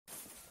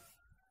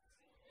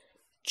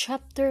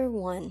Chapter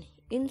 1: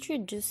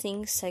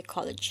 Introducing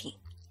Psychology.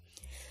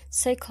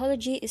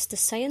 Psychology is the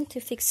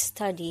scientific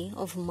study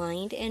of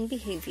mind and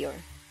behavior.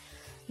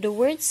 The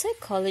word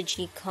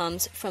psychology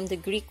comes from the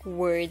Greek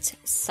words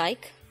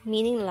psyche,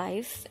 meaning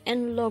life,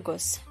 and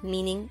logos,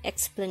 meaning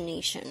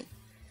explanation.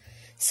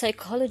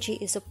 Psychology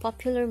is a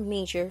popular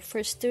major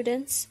for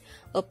students,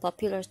 a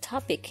popular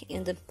topic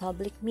in the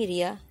public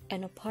media,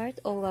 and a part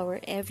of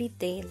our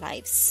everyday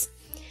lives.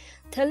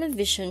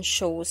 Television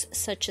shows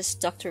such as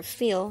Dr.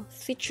 Phil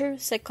feature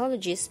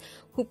psychologists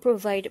who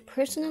provide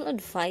personal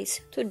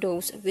advice to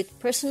those with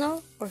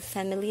personal or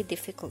family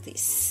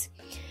difficulties.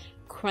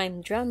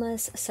 Crime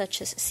dramas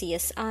such as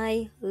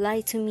CSI,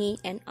 Lie to Me,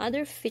 and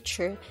others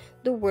feature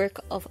the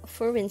work of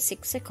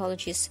forensic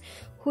psychologists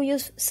who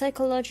use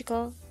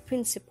psychological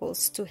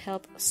principles to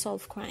help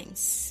solve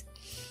crimes.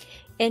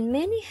 And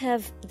many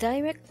have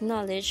direct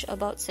knowledge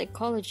about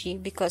psychology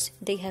because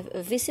they have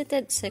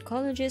visited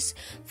psychologists,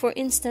 for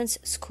instance,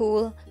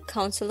 school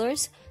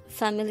counselors,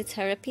 family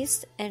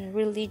therapists, and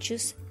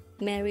religious,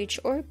 marriage,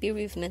 or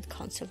bereavement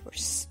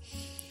counselors.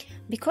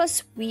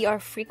 Because we are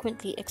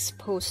frequently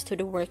exposed to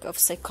the work of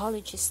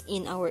psychologists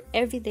in our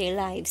everyday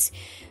lives,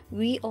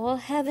 we all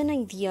have an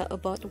idea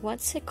about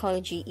what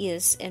psychology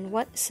is and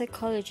what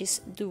psychologists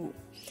do.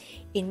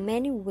 In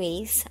many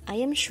ways, I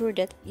am sure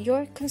that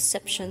your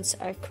conceptions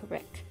are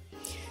correct.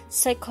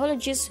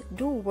 Psychologists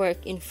do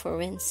work in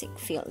forensic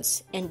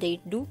fields, and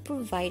they do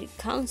provide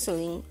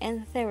counseling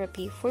and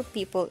therapy for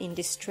people in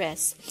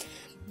distress.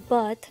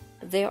 But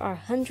there are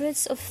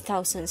hundreds of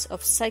thousands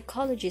of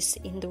psychologists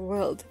in the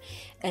world,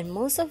 and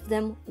most of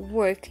them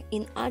work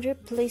in other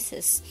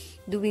places,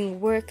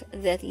 doing work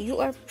that you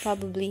are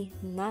probably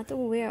not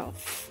aware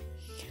of.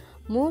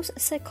 Most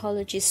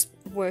psychologists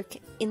work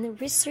in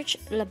research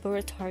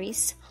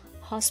laboratories,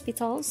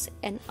 hospitals,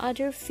 and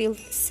other field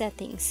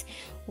settings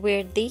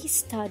where they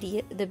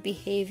study the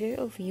behavior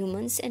of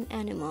humans and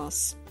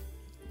animals.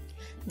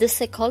 The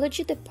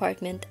psychology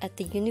department at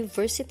the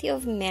University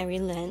of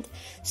Maryland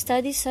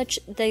studies such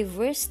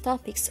diverse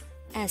topics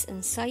as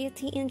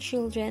anxiety in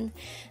children,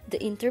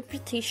 the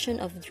interpretation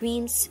of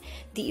dreams,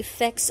 the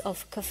effects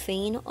of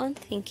caffeine on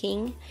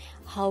thinking,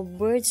 how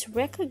birds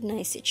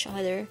recognize each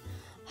other,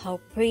 how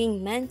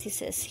praying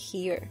mantises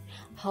hear,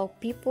 how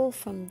people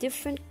from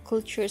different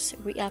cultures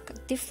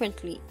react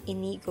differently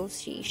in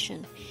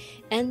negotiation,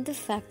 and the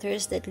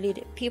factors that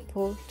lead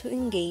people to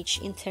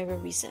engage in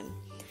terrorism.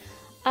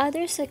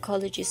 Other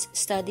psychologists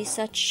study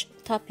such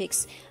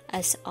topics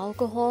as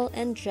alcohol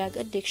and drug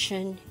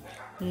addiction,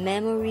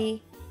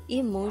 memory,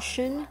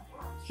 emotion,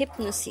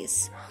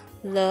 hypnosis,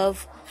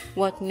 love,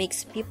 what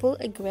makes people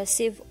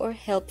aggressive or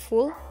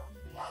helpful,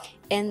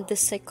 and the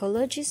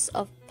psychologists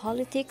of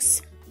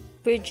politics,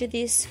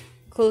 prejudice,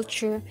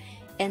 culture,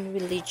 and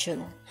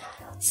religion.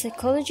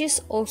 Psychologists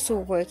also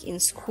work in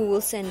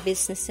schools and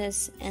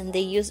businesses, and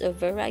they use a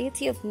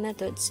variety of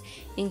methods,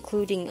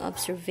 including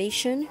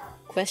observation,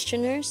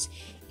 questionnaires,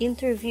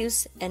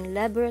 interviews, and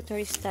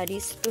laboratory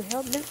studies to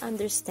help them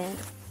understand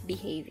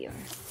behavior.